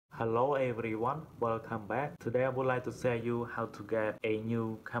Hello everyone, welcome back. Today I would like to share you how to get a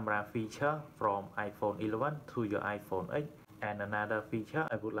new camera feature from iPhone 11 to your iPhone 8. And another feature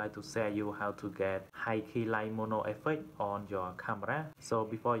I would like to share you how to get high key light mono effect on your camera. So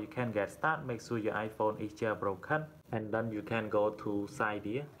before you can get started, make sure your iPhone is jailbroken. And then you can go to side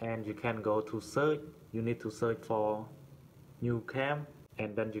here and you can go to search. You need to search for new cam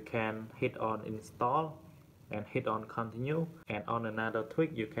and then you can hit on install and hit on continue, and on another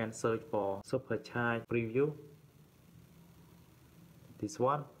tweak you can search for supercharge preview, this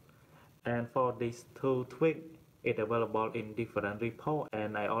one. And for these two tweaks, it's available in different repo,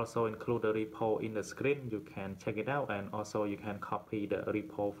 and I also include the repo in the screen. You can check it out, and also you can copy the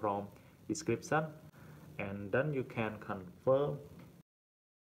repo from description, and then you can confirm.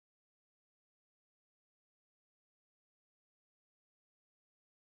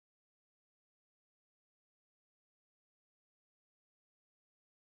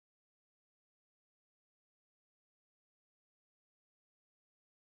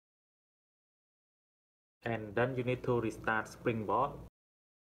 And then you need to restart Springboard.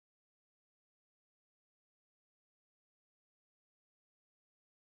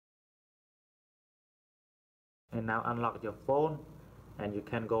 And now unlock your phone and you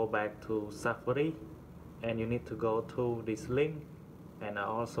can go back to Safari, and you need to go to this link, and I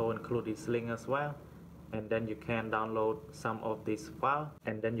also include this link as well. And then you can download some of this file,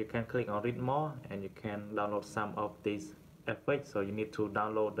 and then you can click on read more and you can download some of these effects. So you need to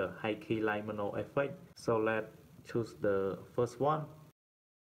download the high key light mono effect. So let's choose the first one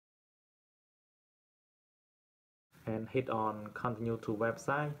and hit on continue to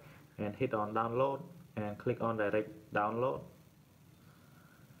website and hit on download and click on direct download,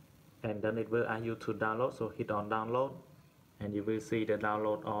 and then it will ask you to download, so hit on download and you will see the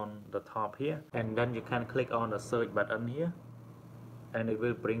download on the top here. And then you can click on the search button here and it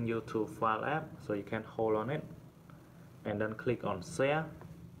will bring you to file app, so you can hold on it and then click on share.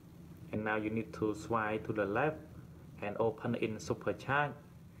 And now you need to swipe to the left and open in supercharge,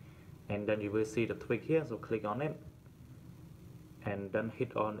 and then you will see the tweak here, so click on it and then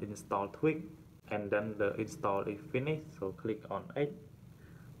hit on install tweak, and then the install is finished, so click on it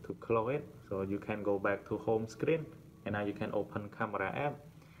to close it. So you can go back to home screen, and now you can open camera app,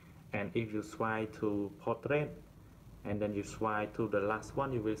 and if you swipe to portrait and then you swipe to the last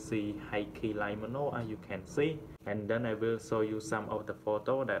one, you will see high key light mono as you can see. And then I will show you some of the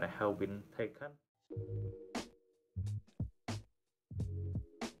photos that have been taken.